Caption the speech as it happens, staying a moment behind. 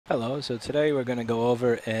Hello, so today we're going to go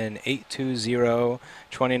over an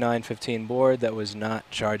 820-2915 board that was not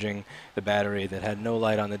charging the battery, that had no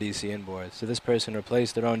light on the DC-in board. So this person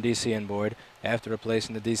replaced their own DC-in board. After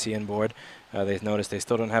replacing the DC-in board, they've noticed they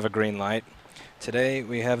still don't have a green light. Today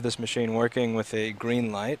we have this machine working with a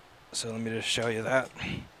green light, so let me just show you that.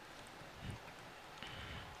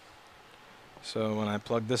 So when I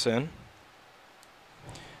plug this in,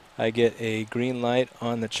 I get a green light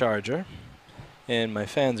on the charger, and my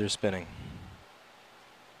fans are spinning,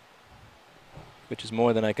 which is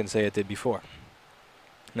more than I can say it did before.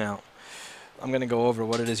 Now, I'm going to go over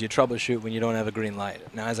what it is you troubleshoot when you don't have a green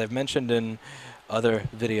light. Now, as I've mentioned in other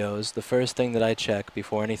videos, the first thing that I check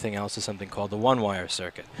before anything else is something called the one-wire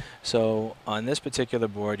circuit. So on this particular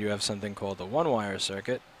board, you have something called the one-wire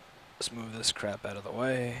circuit. Let's move this crap out of the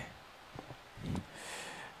way.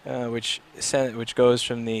 Which goes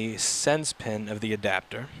from the sense pin of the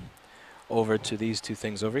adapter over to these two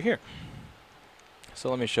things over here. So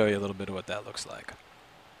let me show you a little bit of what that looks like.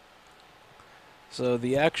 So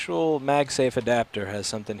the actual MagSafe adapter has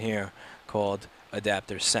something here called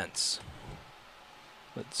adapter sense.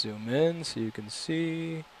 Let's zoom in so you can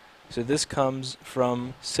see. So this comes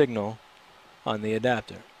from signal on the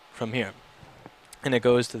adapter from here, and it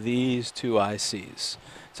goes to these two ICs.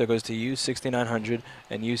 So it goes to U6900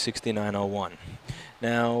 and U6901.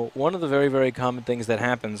 Now, one of the very, very common things that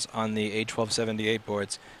happens on the A1278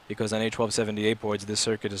 boards, because on A1278 boards this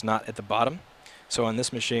circuit is not at the bottom. So on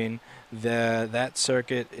this machine, that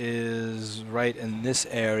circuit is right in this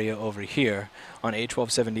area over here. On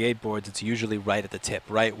A1278 boards, it's usually right at the tip,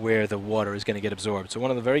 right where the water is going to get absorbed. So one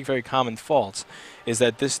of the very, very common faults is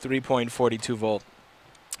that this 3.42 volt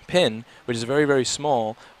pin, which is very, very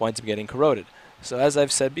small, winds up getting corroded. So as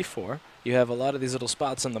I've said before, you have a lot of these little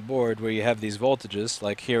spots on the board where you have these voltages,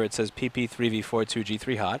 like here it says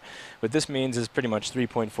PP3V42G3 hot. What this means is pretty much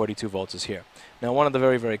 3.42 volts is here. Now, one of the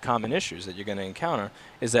very, very common issues that you're going to encounter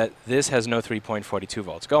is that this has no 3.42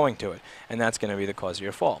 volts going to it, and that's going to be the cause of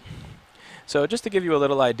your fault. So just to give you a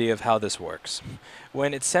little idea of how this works,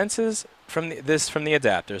 when it senses from the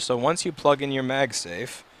adapter, so once you plug in your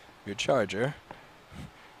MagSafe, your charger,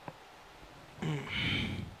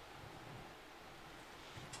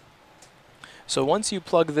 so once you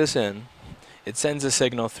plug this in, it sends a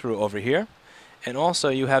signal through over here, and also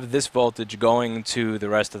you have this voltage going to the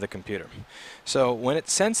rest of the computer. So when it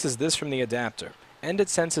senses this from the adapter, and it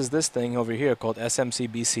senses this thing over here called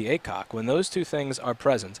SMC-BC HAKKO, when those two things are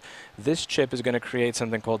present, this chip is going to create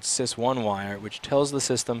something called sys1 wire, which tells the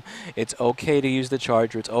system it's okay to use the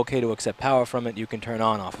charger, it's okay to accept power from it, you can turn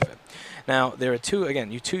on off of it. Now, there are two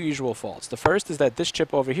usual faults. The first is that this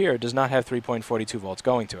chip over here does not have 3.42 volts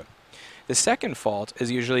going to it. The second fault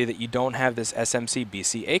is usually that you don't have this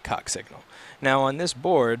SMC-BC HAKKO signal. Now on this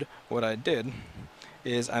board, what I did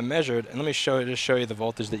is I measured, and let me just show you the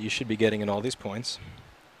voltage that you should be getting in all these points.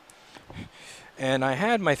 And I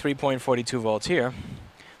had my 3.42 volts here,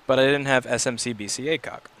 but I didn't have SMC-BC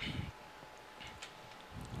HAKKO.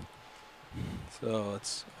 So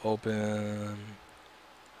let's open.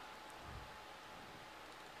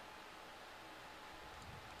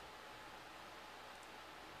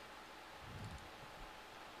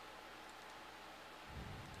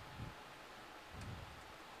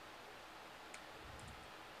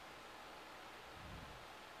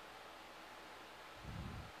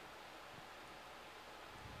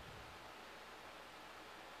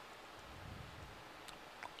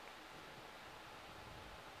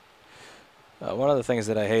 One of the things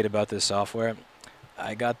that I hate about this software,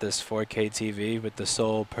 I got this 4K TV with the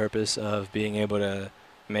sole purpose of being able to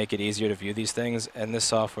make it easier to view these things, and this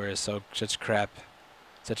software is such crap,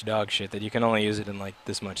 such dog shit, that you can only use it in like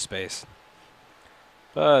this much space.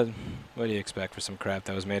 But what do you expect for some crap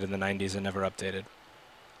that was made in the 90s and never updated?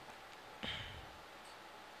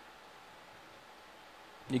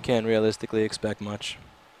 You can't realistically expect much.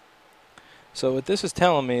 So what this is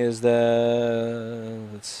telling me is that,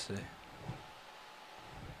 let's see.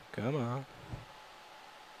 Come on.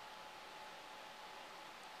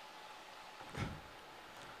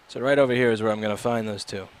 So right over here is where I'm going to find those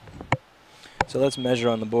two. So let's measure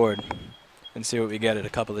on the board and see what we get at a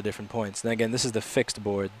couple of different points. And again, this is the fixed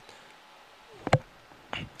board.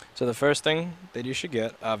 So the first thing that you should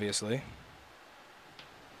get, obviously,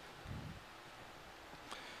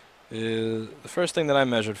 is the first thing that I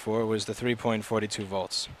measured for was the 3.42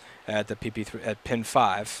 volts at the at pin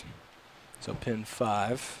 5. So pin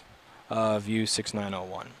 5 of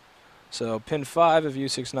U6901. So pin 5 of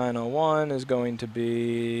U6901 is going to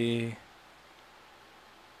be,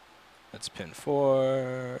 that's pin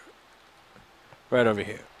 4, right over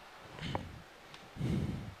here.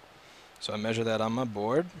 So I measure that on my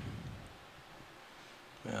board.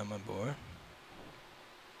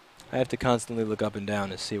 I have to constantly look up and down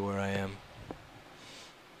to see where I am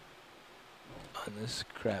on this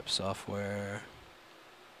crap software.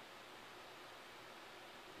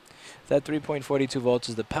 That 3.42 volts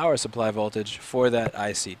is the power supply voltage for that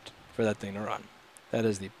IC, for that thing to run. That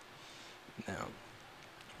is the...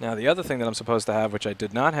 Now the other thing that I'm supposed to have, which I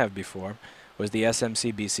did not have before, was the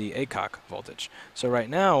SMC-BC ACOC voltage. So right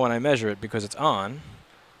now when I measure it, because it's on,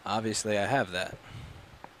 obviously I have that.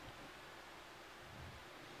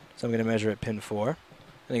 So I'm going to measure at pin 4.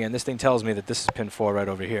 And again, this thing tells me that this is pin 4 right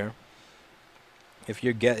over here. If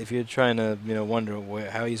you're trying to wonder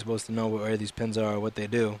how are you supposed to know where these pins are or what they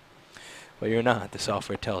do, well, you're not. The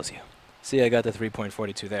software tells you. See, I got the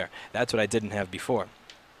 3.42 there. That's what I didn't have before.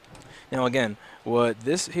 Now again, what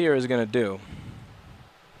this here is going to do,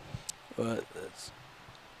 what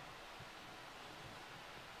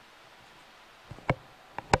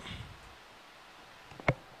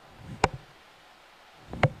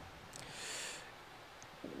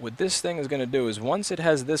this thing is going to do is once it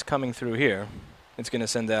has this coming through here, it's going to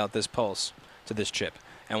send out this pulse to this chip.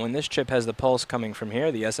 And when this chip has the pulse coming from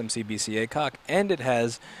here, the SMC-BC ACOC, and it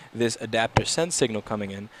has this adapter sense signal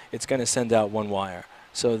coming in, it's going to send out one wire.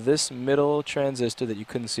 So this middle transistor that you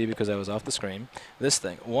couldn't see because I was off the screen, this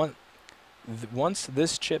thing, once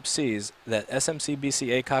this chip sees that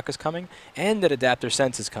SMC-BC ACOC is coming and that adapter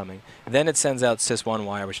sense is coming, then it sends out sys1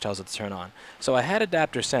 wire, which tells it to turn on. So I had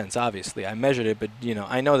adapter sense, obviously. I measured it, but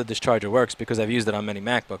I know that this charger works because I've used it on many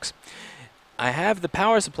MacBooks. I have the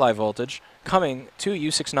power supply voltage coming to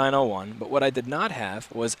U6901, but what I did not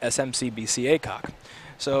have was SMC-BC ACOC.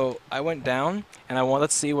 So I went down and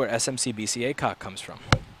let's see where SMC-BC ACOC comes from,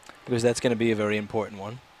 because that's going to be a very important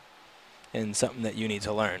one and something that you need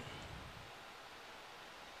to learn.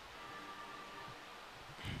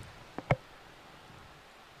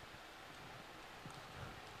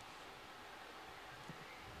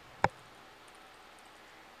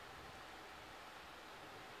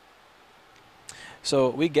 So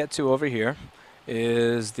what we get to over here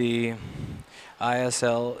is the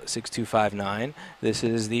ISL6259. This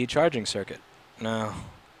is the charging circuit. Now,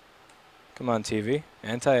 come on TV,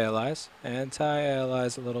 anti-alias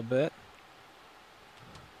a little bit.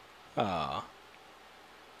 Ah,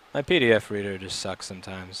 my PDF reader just sucks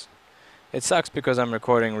sometimes. It sucks because I'm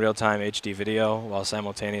recording real-time HD video while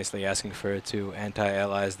simultaneously asking for it to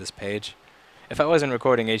anti-alias this page. If I wasn't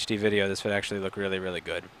recording HD video, this would actually look really, really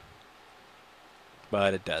good.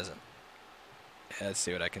 But it doesn't. Yeah, let's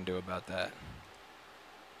see what I can do about that.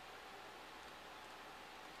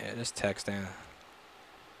 Yeah, just texting.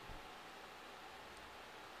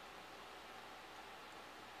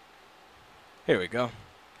 Here we go.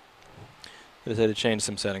 Just had to change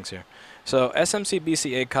some settings here. So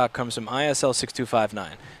SMC-BC ACOC comes from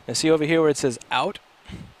ISL6259. Now see over here where it says out?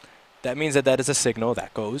 That means that that is a signal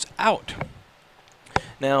that goes out.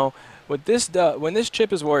 Now, what this does, when this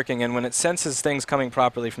chip is working and when it senses things coming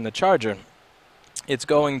properly from the charger, it's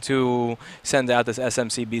going to send out this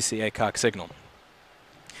SMC-BC ACOC signal.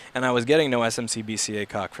 And I was getting no SMC-BC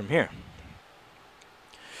ACOC from here.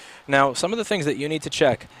 Now, some of the things that you need to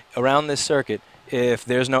check around this circuit if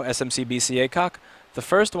there's no SMC-BC ACOC, the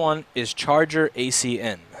first one is charger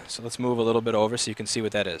ACN. So let's move a little bit over so you can see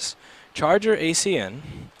what that is. Charger ACN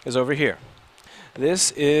is over here.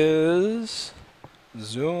 This is...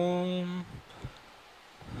 zoom.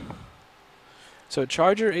 So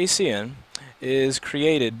charger ACN is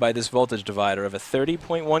created by this voltage divider of a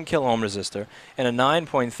 30.1 kilo ohm resistor and a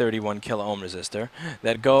 9.31 kilo ohm resistor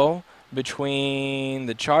that go between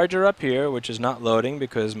the charger up here, which is not loading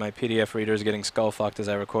because my PDF reader is getting skull-fucked as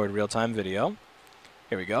I record real-time video.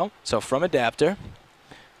 Here we go. So from adapter,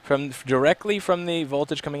 directly from the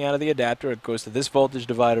voltage coming out of the adapter, it goes to this voltage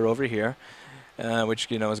divider over here,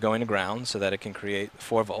 which is going to ground so that it can create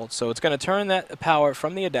 4 volts. So it's going to turn that power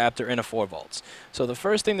from the adapter into 4 volts. So the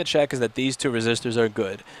first thing to check is that these 2 resistors are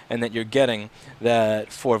good and that you're getting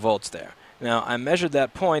that 4 volts there. Now I measured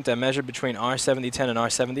that point. I measured between R7010 and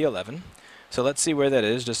R7011. So let's see where that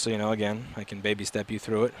is, just so again, I can baby step you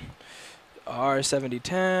through it.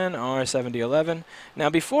 R7010, R7011. Now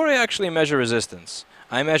before I actually measure resistance,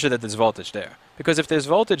 I measure that there's voltage there. Because if there's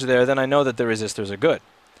voltage there, then I know that the resistors are good.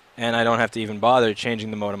 And I don't have to even bother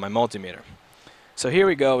changing the mode of my multimeter. So here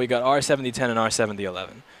we go, we got R7010 and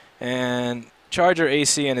R7011. And charger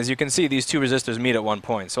AC, and as you can see, these 2 resistors meet at one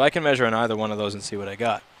point. So I can measure on either one of those and see what I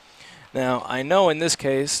got. Now, I know in this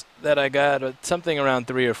case that I got something around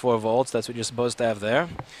 3 or 4 volts. That's what you're supposed to have there.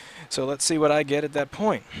 So let's see what I get at that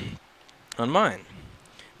point on mine.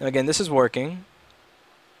 Now again, this is working.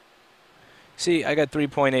 See, I got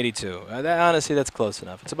 3.82. Honestly, that's close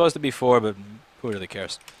enough. It's supposed to be 4, but who really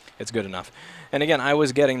cares? It's good enough. And again, I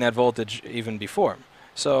was getting that voltage even before.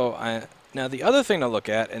 So now the other thing to look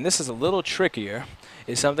at, and this is a little trickier,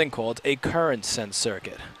 is something called a current sense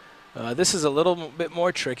circuit. This is a little bit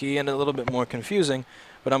more tricky and a little bit more confusing,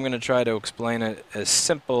 but I'm going to try to explain it as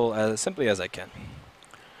simply as I can.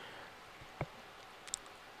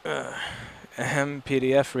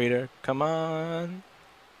 PDF reader, come on.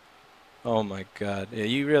 Oh my god. Yeah,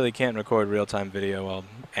 you really can't record real-time video while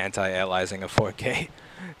anti-aliasing a 4K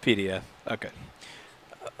PDF. Okay.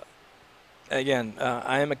 Again,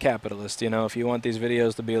 I am a capitalist. You know, if you want these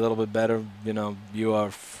videos to be a little bit better, you know, you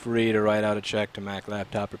are free to write out a check to Mac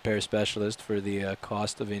Laptop Repair Specialist for the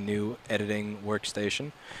cost of a new editing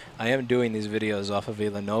workstation. I am doing these videos off of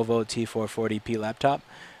a Lenovo T440p laptop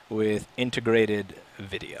with integrated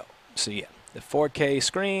video. So yeah, the 4K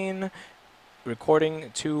screen,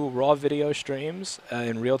 recording 2 raw video streams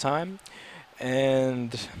in real time,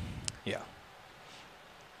 and yeah.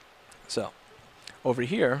 So over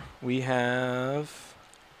here we have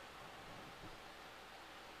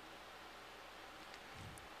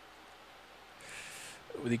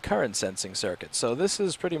the current sensing circuit. So this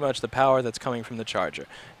is pretty much the power that's coming from the charger.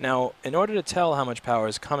 Now, in order to tell how much power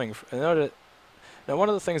is coming, now one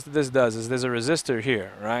of the things that this does is there's a resistor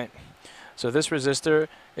here, right? So this resistor,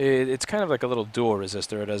 it's kind of like a little dual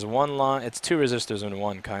resistor. It has one line, it's 2 resistors in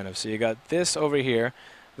one kind of. So you got this over here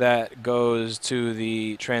that goes to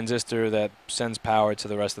the transistor that sends power to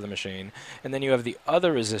the rest of the machine. And then you have the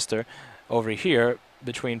other resistor over here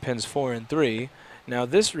between pins 4 and 3. Now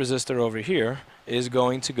this resistor over here is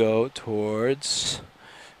going to go towards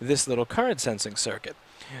this little current sensing circuit.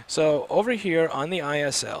 So over here on the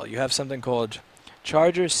ISL, you have something called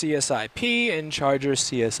charger CSIP and charger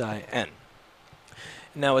CSIN.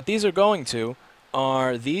 Now what these are going to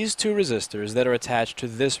are these 2 resistors that are attached to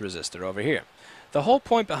this resistor over here. The whole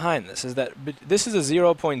point behind this is that this is a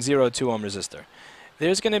 0.02 ohm resistor.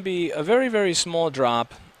 There's going to be a very, very small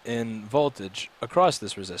drop in voltage across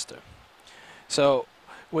this resistor. So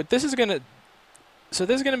what this is going to,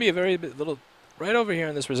 there's going to be a very little, right over here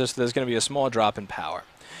in this resistor, there's going to be a small drop in power.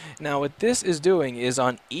 Now what this is doing is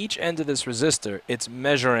on each end of this resistor, it's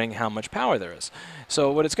measuring how much power there is.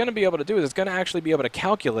 So what it's going to be able to do is it's going to actually be able to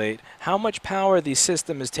calculate how much power the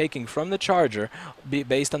system is taking from the charger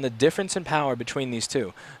based on the difference in power between these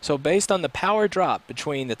 2. So based on the power drop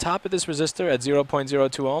between the top of this resistor at 0.02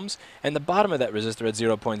 ohms and the bottom of that resistor at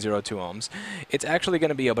 0.02 ohms, it's actually going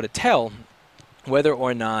to be able to tell whether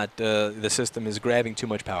or not the system is grabbing too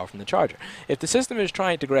much power from the charger. If the system is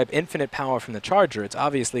trying to grab infinite power from the charger, it's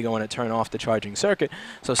obviously going to turn off the charging circuit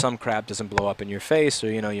so some crap doesn't blow up in your face,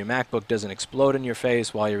 or, you know, your MacBook doesn't explode in your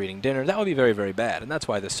face while you're eating dinner. That would be very, very bad, and that's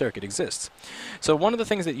why this circuit exists. So one of the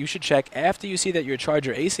things that you should check after you see that your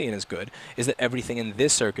charger ACN is good is that everything in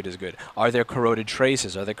this circuit is good. Are there corroded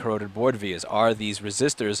traces? Are there corroded board vias? Are these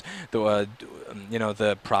resistors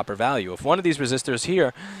the proper value? If one of these resistors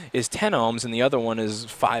here is 10 ohms and the other one is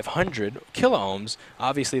 500 kilo ohms,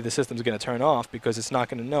 obviously the system's going to turn off because it's not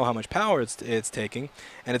going to know how much power it's taking,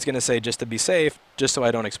 and it's going to say, just to be safe, just so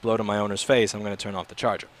I don't explode in my owner's face, I'm going to turn off the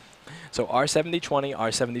charger. So R7020,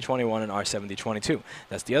 R7021, and R7022.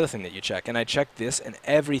 That's the other thing that you check. And I checked this, and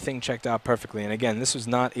everything checked out perfectly. And again, this was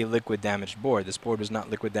not a liquid damaged board. This board was not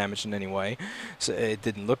liquid damaged in any way. So it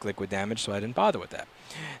didn't look liquid damaged, so I didn't bother with that.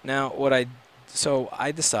 Now, so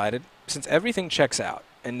I decided, since everything checks out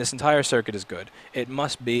and this entire circuit is good, it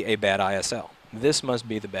must be a bad ISL. This must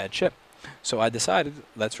be the bad chip. So I decided,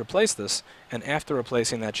 let's replace this. And after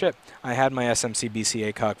replacing that chip, I had my SMC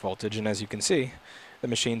BCA HAKKO voltage, and as you can see, the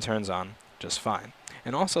machine turns on just fine.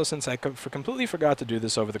 And also, since I completely forgot to do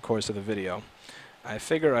this over the course of the video, I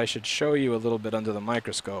figure I should show you a little bit under the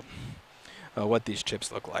microscope what these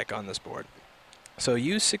chips look like on this board. So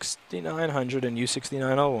U6900 and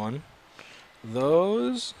U6901,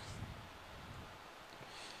 those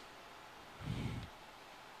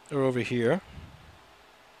are over here.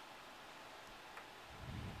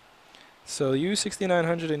 So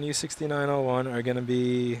U6900 and U6901 are going to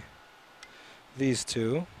be these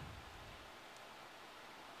 2.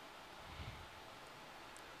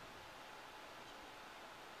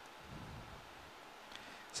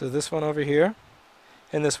 So this one over here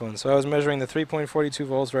and this one. So I was measuring the 3.42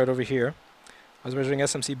 volts right over here. I was measuring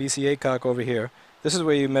SMC BCA HAKKO over here. This is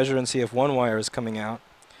where you measure and see if one wire is coming out.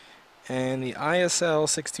 And the ISL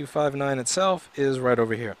 6259 itself is right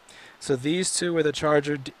over here. So these two were the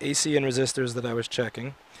charger AC and resistors that I was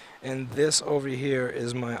checking. And this over here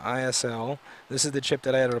is my ISL. This is the chip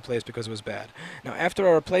that I had to replace because it was bad. Now, after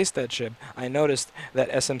I replaced that chip, I noticed that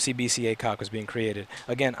SMC BCA cock was being created.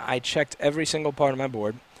 Again, I checked every single part of my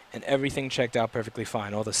board, and everything checked out perfectly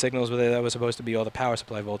fine. All the signals were there that was supposed to be, all the power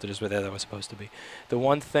supply voltages were there that was supposed to be. The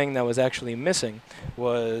one thing that was actually missing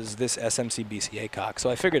was this SMC BCA cock. So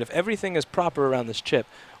I figured if everything is proper around this chip,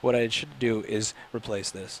 what I should do is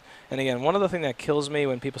replace this. And again, one of the things that kills me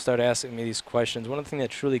when people start asking me these questions, one of the things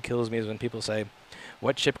that truly kills me is when people say,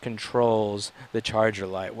 what chip controls the charger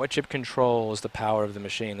light? What chip controls the power of the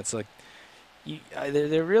machine? It's like,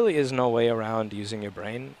 there really is no way around using your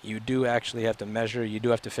brain. You do actually have to measure. You do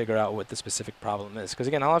have to figure out what the specific problem is. Because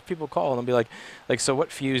again, I'll have people call and they'll be like, so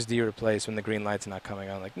what fuse do you replace when the green light's not coming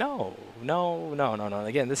on? Like, no.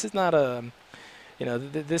 Again, this is not a, you know,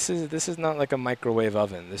 this is not like a microwave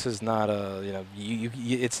oven. This is not a, you know,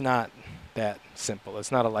 it's not that simple.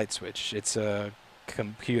 It's not a light switch. It's a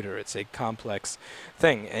computer. It's a complex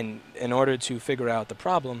thing. And in order to figure out the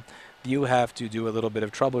problem, you have to do a little bit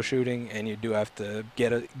of troubleshooting, and you do have to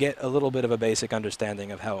get a little bit of a basic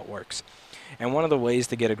understanding of how it works. And one of the ways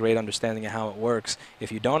to get a great understanding of how it works,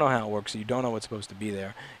 if you don't know how it works, you don't know what's supposed to be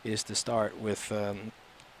there, is to start with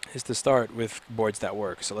boards that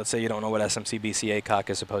work. So let's say you don't know what SMC BCA cock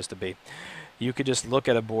is supposed to be. You could just look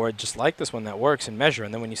at a board just like this one that works and measure,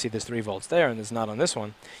 and then when you see there's 3 volts there and it's not on this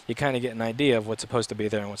one, you kind of get an idea of what's supposed to be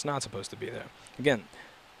there and what's not supposed to be there. Again,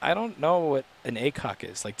 I don't know what an ACOC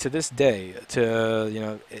is. Like, to this day,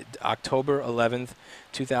 to October 11th,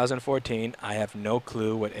 2014, I have no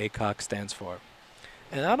clue what ACOC stands for.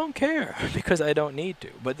 And I don't care because I don't need to.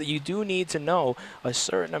 But you do need to know a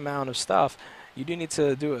certain amount of stuff. You do need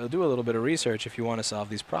to do a little bit of research if you want to solve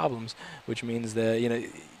these problems, which means that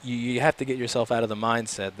you have to get yourself out of the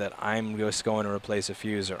mindset that I'm just going to replace a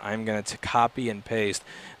fuse, or I'm going to copy and paste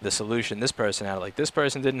the solution this person had. Like, this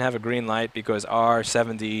person didn't have a green light because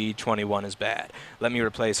R7021 is bad. Let me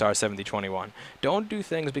replace R7021. Don't do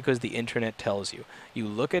things because the internet tells you. You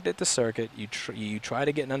look at the circuit, you try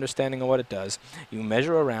to get an understanding of what it does, you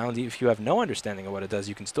measure around. If you have no understanding of what it does,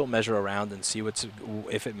 you can still measure around and see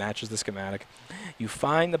if it matches the schematic. You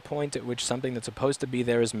find the point at which something that's supposed to be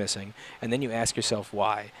there is missing, and then you ask yourself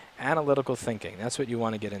why. Analytical thinking, that's what you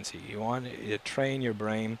want to get into. You want to train your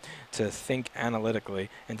brain to think analytically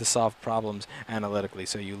and to solve problems analytically.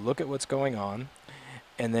 So you look at what's going on,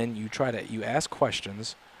 and then you ask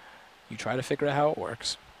questions, you try to figure out how it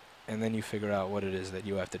works, and then you figure out what it is that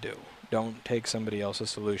you have to do. Don't take somebody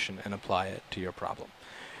else's solution and apply it to your problem.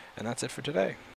 And that's it for today.